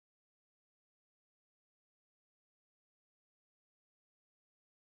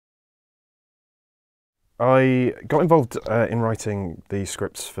I got involved in writing the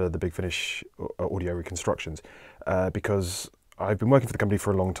scripts for the Big Finish audio reconstructions because I've been working for the company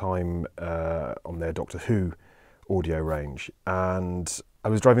for a long time on their Doctor Who audio range, and I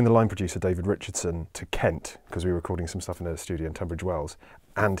was driving the line producer David Richardson to Kent because we were recording some stuff in a studio in Tunbridge Wells,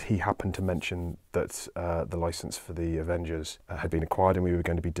 and he happened to mention that the licence for the Avengers had been acquired and we were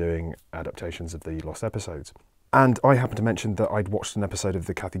going to be doing adaptations of the lost episodes. And I happened to mention that I'd watched an episode of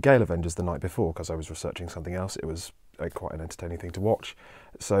the Cathy Gale Avengers the night before because I was researching something else. It was quite an entertaining thing to watch.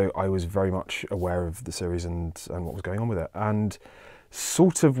 So I was very much aware of the series and what was going on with it. And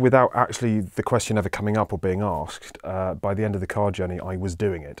sort of without actually the question ever coming up or being asked, by the end of the car journey, I was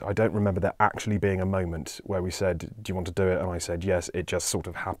doing it. I don't remember there actually being a moment where we said, do you want to do it? And I said, yes. It just sort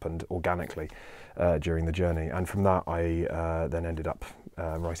of happened organically during the journey. And from that, I then ended up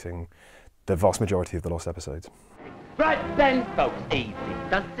writing the vast majority of the lost episodes. Right then, folks,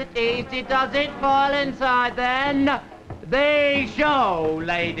 easy does it fall inside then? The show,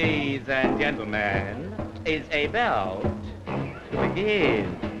 ladies and gentlemen, is about to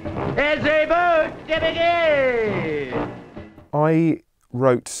begin. Is about to begin! I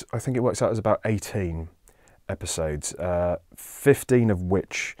wrote, I think it works out as about 18 episodes, 15 of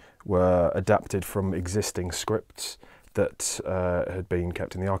which were adapted from existing scripts that had been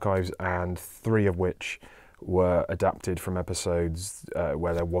kept in the archives, and 3 of which were adapted from episodes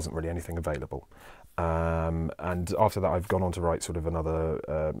where there wasn't really anything available. And after that, I've gone on to write sort of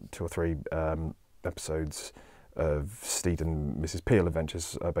another 2 or 3 episodes of Steed and Mrs. Peel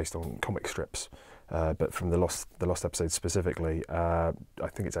Adventures based on comic strips. But from the lost episodes specifically, I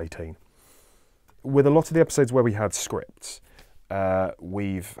think it's 18. With a lot of the episodes where we had scripts,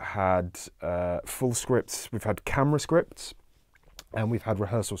 we've had full scripts, we've had camera scripts, and we've had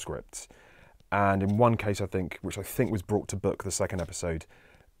rehearsal scripts. And in one case, I think, which I think was brought to book, the second episode,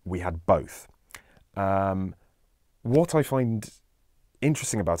 we had both. What I find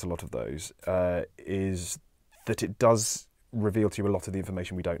interesting about a lot of those is that it does reveal to you a lot of the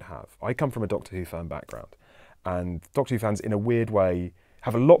information we don't have. I come from a Doctor Who fan background, and Doctor Who fans, in a weird way,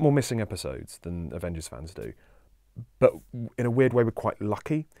 have a lot more missing episodes than Avengers fans do. But in a weird way, we're quite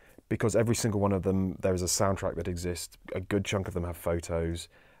lucky because every single one of them, there is a soundtrack that exists. A good chunk of them have photos.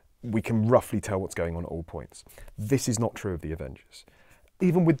 We can roughly tell what's going on at all points. This is not true of the Avengers.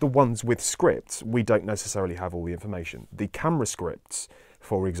 Even with the ones with scripts, we don't necessarily have all the information. The camera scripts,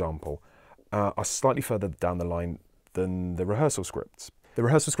 for example, are slightly further down the line than the rehearsal scripts. The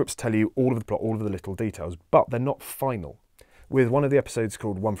rehearsal scripts tell you all of the plot, all of the little details, but they're not final. With one of the episodes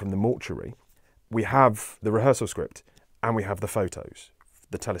called One from the Mortuary, we have the rehearsal script and we have the photos,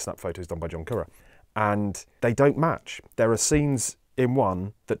 the telesnap photos done by John Curra, and they don't match. There are scenes in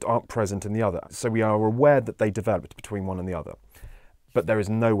one that aren't present in the other, so we are aware that they developed between one and the other, but there is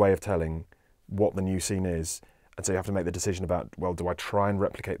no way of telling what the new scene is, and so you have to make the decision about, well, do I try and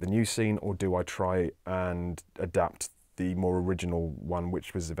replicate the new scene, or do I try and adapt the more original one,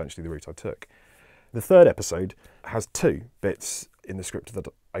 which was eventually the route I took. The third episode has 2 bits in the script that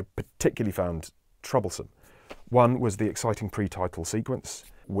I particularly found troublesome. One was the exciting pre-title sequence,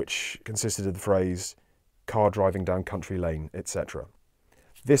 which consisted of the phrase, car driving down country lane, etc.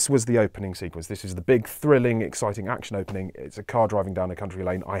 This was the opening sequence. This is the big, thrilling, exciting action opening. It's a car driving down a country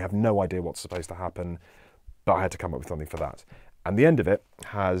lane. I have no idea what's supposed to happen, but I had to come up with something for that. And the end of it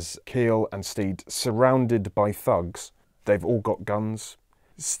has Keel and Steed surrounded by thugs. They've all got guns.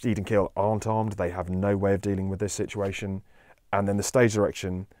 Steed and Keel aren't armed. They have no way of dealing with this situation. And then the stage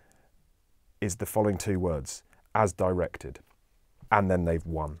direction is the following 2 words, as directed. And then they've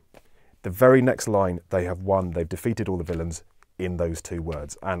won. The very next line, they have won, they've defeated all the villains in those 2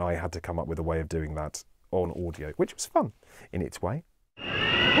 words. And I had to come up with a way of doing that on audio, which was fun in its way.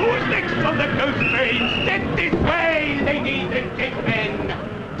 Who's next on the ghost train? Step this way, ladies and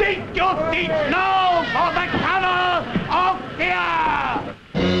gentlemen. Take your seats now for the colour of fear!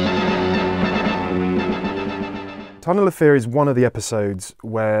 Tunnel of Fear is one of the episodes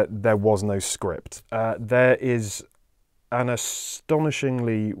where there was no script. There is an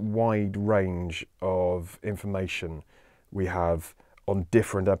astonishingly wide range of information we have on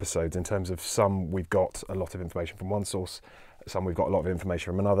different episodes. In terms of some, we've got a lot of information from one source, some we've got a lot of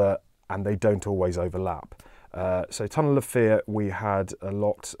information from another, and they don't always overlap. So Tunnel of Fear, we had a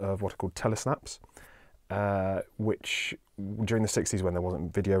lot of what are called telesnaps, which during the 60s, when there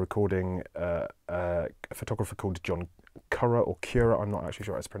wasn't video recording, a photographer called John Curra, or Cura, I'm not actually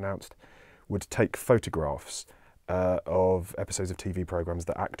sure how it's pronounced, would take photographs of episodes of TV programmes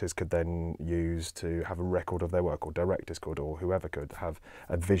that actors could then use to have a record of their work, or directors could, or whoever could have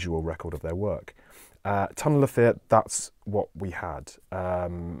a visual record of their work. Tunnel of Fear, that's what we had.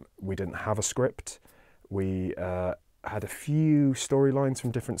 We didn't have a script. We had a few storylines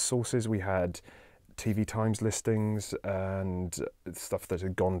from different sources. We had TV Times listings and stuff that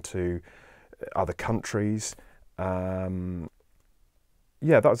had gone to other countries.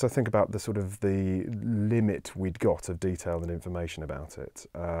 Yeah, that was, I think, about the sort of the limit we'd got of detail and information about it,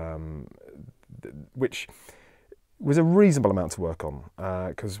 which was a reasonable amount to work on,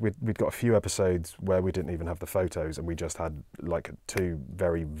 because we'd got a few episodes where we didn't even have the photos and we just had like 2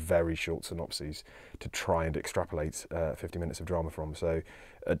 very, very short synopses to try and extrapolate 50 minutes of drama from. So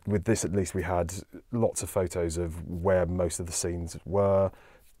with this, at least, we had lots of photos of where most of the scenes were,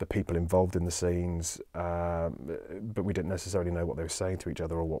 the people involved in the scenes, but we didn't necessarily know what they were saying to each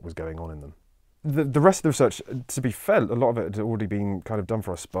other or what was going on in them. The rest of the research, to be fair, a lot of it had already been kind of done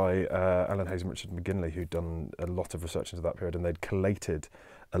for us by Alan Hayes and Richard McGinley, who'd done a lot of research into that period, and they'd collated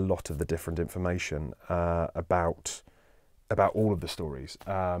a lot of the different information about all of the stories.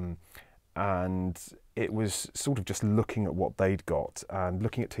 And it was sort of just looking at what they'd got and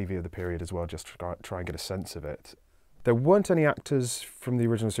looking at TV of the period as well, just to try and get a sense of it. There weren't any actors from the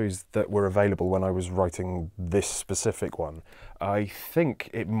original series that were available when I was writing this specific one. I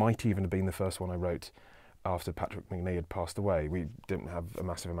think it might even have been the first one I wrote after Patrick Macnee had passed away. We didn't have a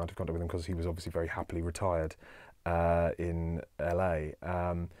massive amount of contact with him because he was obviously very happily retired in LA.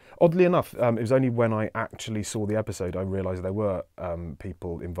 Oddly enough, it was only when I actually saw the episode I realised there were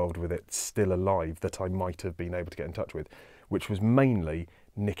people involved with it still alive that I might have been able to get in touch with, which was mainly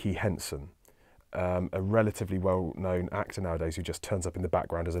Nicky Henson. A relatively well-known actor nowadays who just turns up in the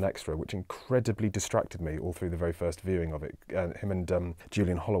background as an extra, which incredibly distracted me all through the very first viewing of it. Him and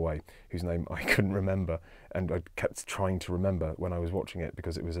Julian Holloway, whose name I couldn't remember, and I kept trying to remember when I was watching it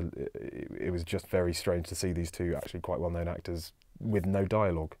because it was just very strange to see these two actually quite well-known actors with no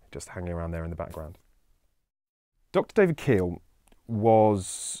dialogue, just hanging around there in the background. Dr. David Keel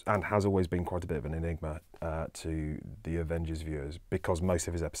was and has always been quite a bit of an enigma to the Avengers viewers because most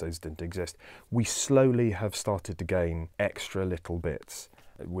of his episodes didn't exist. We slowly have started to gain extra little bits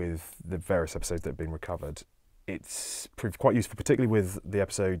with the various episodes that have been recovered. It's proved quite useful, particularly with the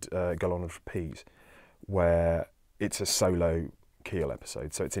episode Go On and Repeat, where it's a solo Keel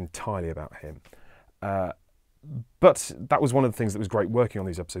episode, so it's entirely about him. But that was one of the things that was great working on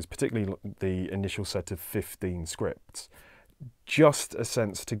these episodes, particularly the initial set of 15 scripts. Just a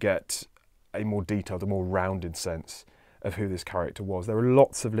sense to get a more detailed, a more rounded sense of who this character was. There are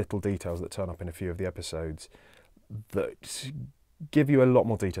lots of little details that turn up in a few of the episodes that give you a lot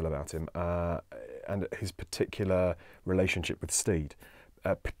more detail about him and his particular relationship with Steed.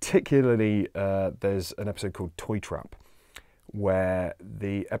 Particularly, there's an episode called Toy Trap, where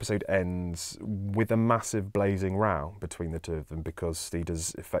the episode ends with a massive blazing row between the two of them because Steed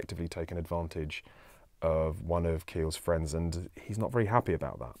has effectively taken advantage of one of Keel's friends, and he's not very happy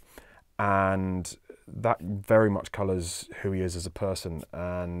about that. And that very much colours who he is as a person,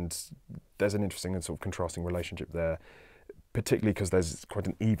 and there's an interesting and sort of contrasting relationship there, particularly because there's quite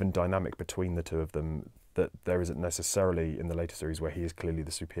an even dynamic between the two of them that there isn't necessarily in the later series, where he is clearly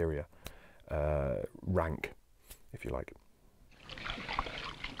the superior rank, if you like.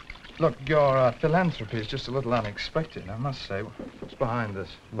 Look, your philanthropy is just a little unexpected, I must say. What's behind this?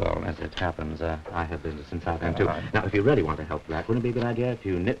 Well, as it happens, I have business in Southend too. Now, if you really want to help Black, wouldn't it be a good idea if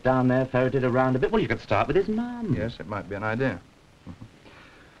you nipped down there, ferreted around a bit? Well, you could start with his mum. Yes, it might be an idea.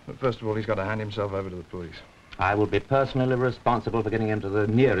 But first of all, he's got to hand himself over to the police. I will be personally responsible for getting him to the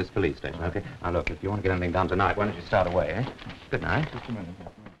nearest police station, okay? Now, look, if you want to get anything done tonight, why don't you start away, eh? Good night. Just a minute.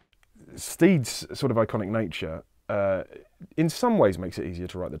 Steed's sort of iconic nature in some ways makes it easier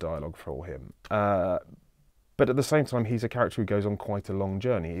to write the dialogue for him. But at the same time, he's a character who goes on quite a long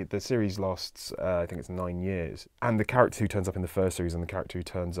journey. The series lasts, I think it's 9 years. And the character who turns up in the first series and the character who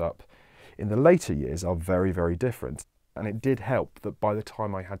turns up in the later years are very, very different. And it did help that by the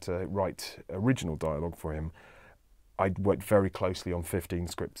time I had to write original dialogue for him, I'd worked very closely on 15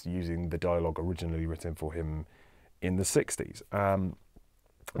 scripts using the dialogue originally written for him in the 60s.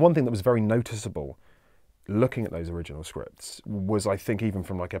 One thing that was very noticeable looking at those original scripts was, I think, even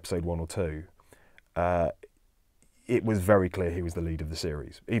from like episode 1 or 2, it was very clear he was the lead of the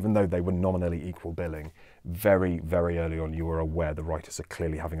series. Even though they were nominally equal billing, very, very early on you were aware the writers are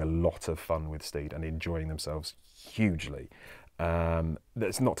clearly having a lot of fun with Steed and enjoying themselves hugely.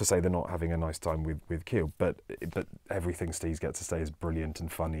 That's not to say they're not having a nice time with Keel, but everything Steed gets to say is brilliant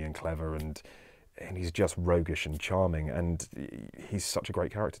and funny and clever, and he's just roguish and charming, and he's such a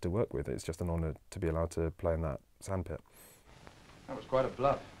great character to work with. It's just an honour to be allowed to play in that sandpit. That was quite a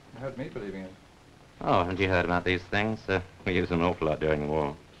bluff. It hurt me believing it. Oh, haven't you heard about these things? We used them an awful lot during the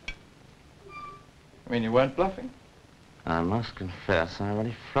war. I mean, you weren't bluffing? I must confess, I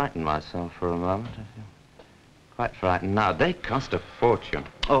really frightened myself for a moment. quite frightened now. They cost a fortune.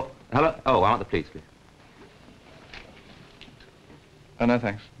 Oh, hello. Oh, I want the police, please. Oh, no,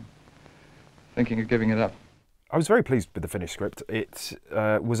 thanks. Thinking of giving it up. I was very pleased with the finished script. It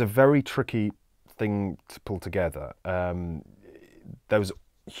was a very tricky thing to pull together. There was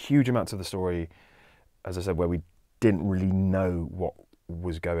huge amounts of the story, as I said, where we didn't really know what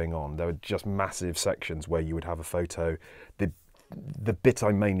was going on. There were just massive sections where you would have a photo. The bit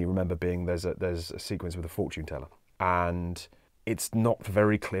I mainly remember being there's a sequence with a fortune teller, and it's not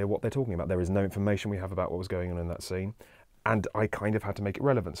very clear what they're talking about. There is no information we have about what was going on in that scene, and I kind of had to make it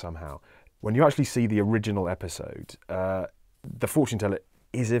relevant somehow. When you actually see the original episode, the fortune teller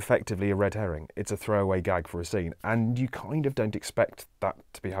is effectively a red herring. It's a throwaway gag for a scene, and you kind of don't expect that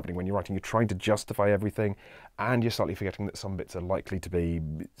to be happening when you're writing. You're trying to justify everything, and you're slightly forgetting that some bits are likely to be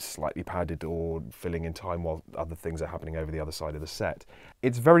slightly padded or filling in time while other things are happening over the other side of the set.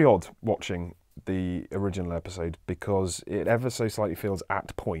 It's very odd watching the original episode because it ever so slightly feels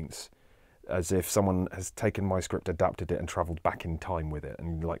at points as if someone has taken my script, adapted it, and travelled back in time with it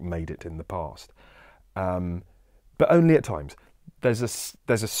and like made it in the past. But only at times. There's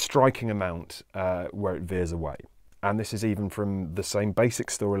a striking amount where it veers away, and this is even from the same basic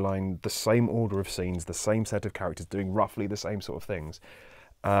storyline, the same order of scenes, the same set of characters doing roughly the same sort of things.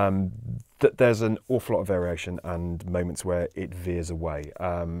 That there's an awful lot of variation and moments where it veers away.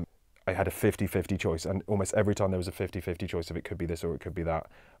 I had a 50-50 choice, and almost every time there was a 50-50 choice of it could be this or it could be that,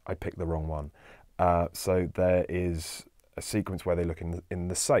 I picked the wrong one. So there is a sequence where they look in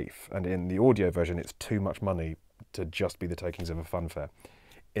the safe, and in the audio version it's too much money to just be the takings of a fun fair.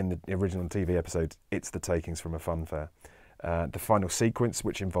 In the original TV episode, it's the takings from a fun fair. The final sequence,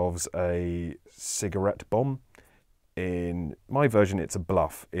 which involves a cigarette bomb, in my version it's a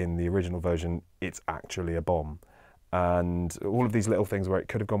bluff. In the original version, it's actually a bomb. And all of these little things where it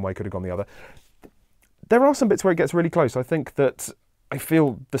could have gone one way, could have gone the other. There are some bits where it gets really close. I think that I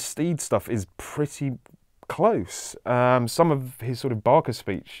feel the Steed stuff is pretty close. Some of his sort of Barker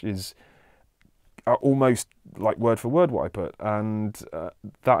speech are almost like word for word what I put, and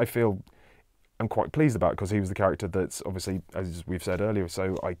that I feel I'm quite pleased about, because he was the character that's obviously, as we've said earlier,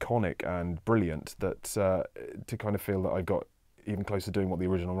 so iconic and brilliant that to kind of feel that I got even close to doing what the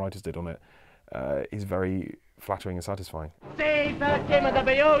original writers did on it is very flattering and satisfying. See first him and the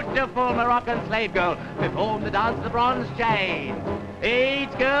beautiful Moroccan slave girl perform the dance of the bronze chain. Each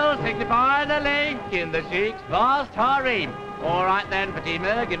girl signifying a link in the sheik's vast harem. All right then,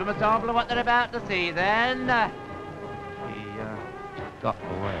 Fatima, give them a sample of what they're about to see then. He got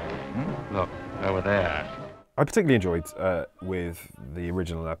away. Look, over there. I particularly enjoyed with the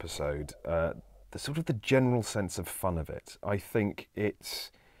original episode the sort of the general sense of fun of it. I think it's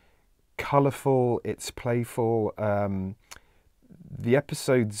colourful, it's playful. The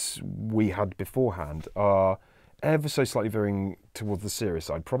episodes we had beforehand are ever so slightly veering towards the serious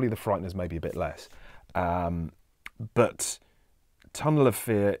side. Probably The Frighteners maybe a bit less. But Tunnel of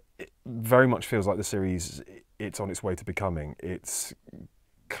Fear, it very much feels like the series it's on its way to becoming. It's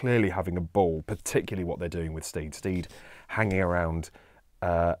clearly having a ball, particularly what they're doing with Steed. Steed hanging around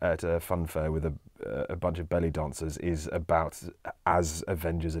at a fun fair with a bunch of belly dancers is about as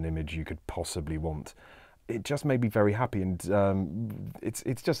Avengers an image you could possibly want. It just made me very happy, and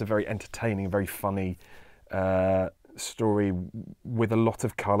it's just a very entertaining, very funny story with a lot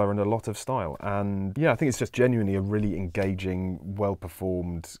of colour and a lot of style. And yeah, I think it's just genuinely a really engaging,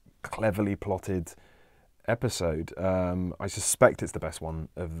 well-performed, cleverly plotted episode. I suspect it's the best one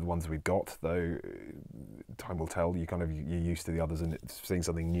of the ones we've got, though time will tell. You're used to the others, and seeing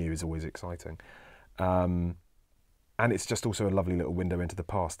something new is always exciting. And it's just also a lovely little window into the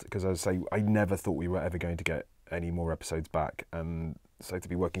past, because as I say, I never thought we were ever going to get any more episodes back, and so to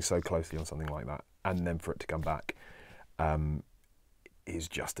be working so closely on something like that and then for it to come back is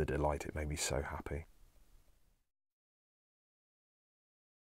just a delight. It made me so happy.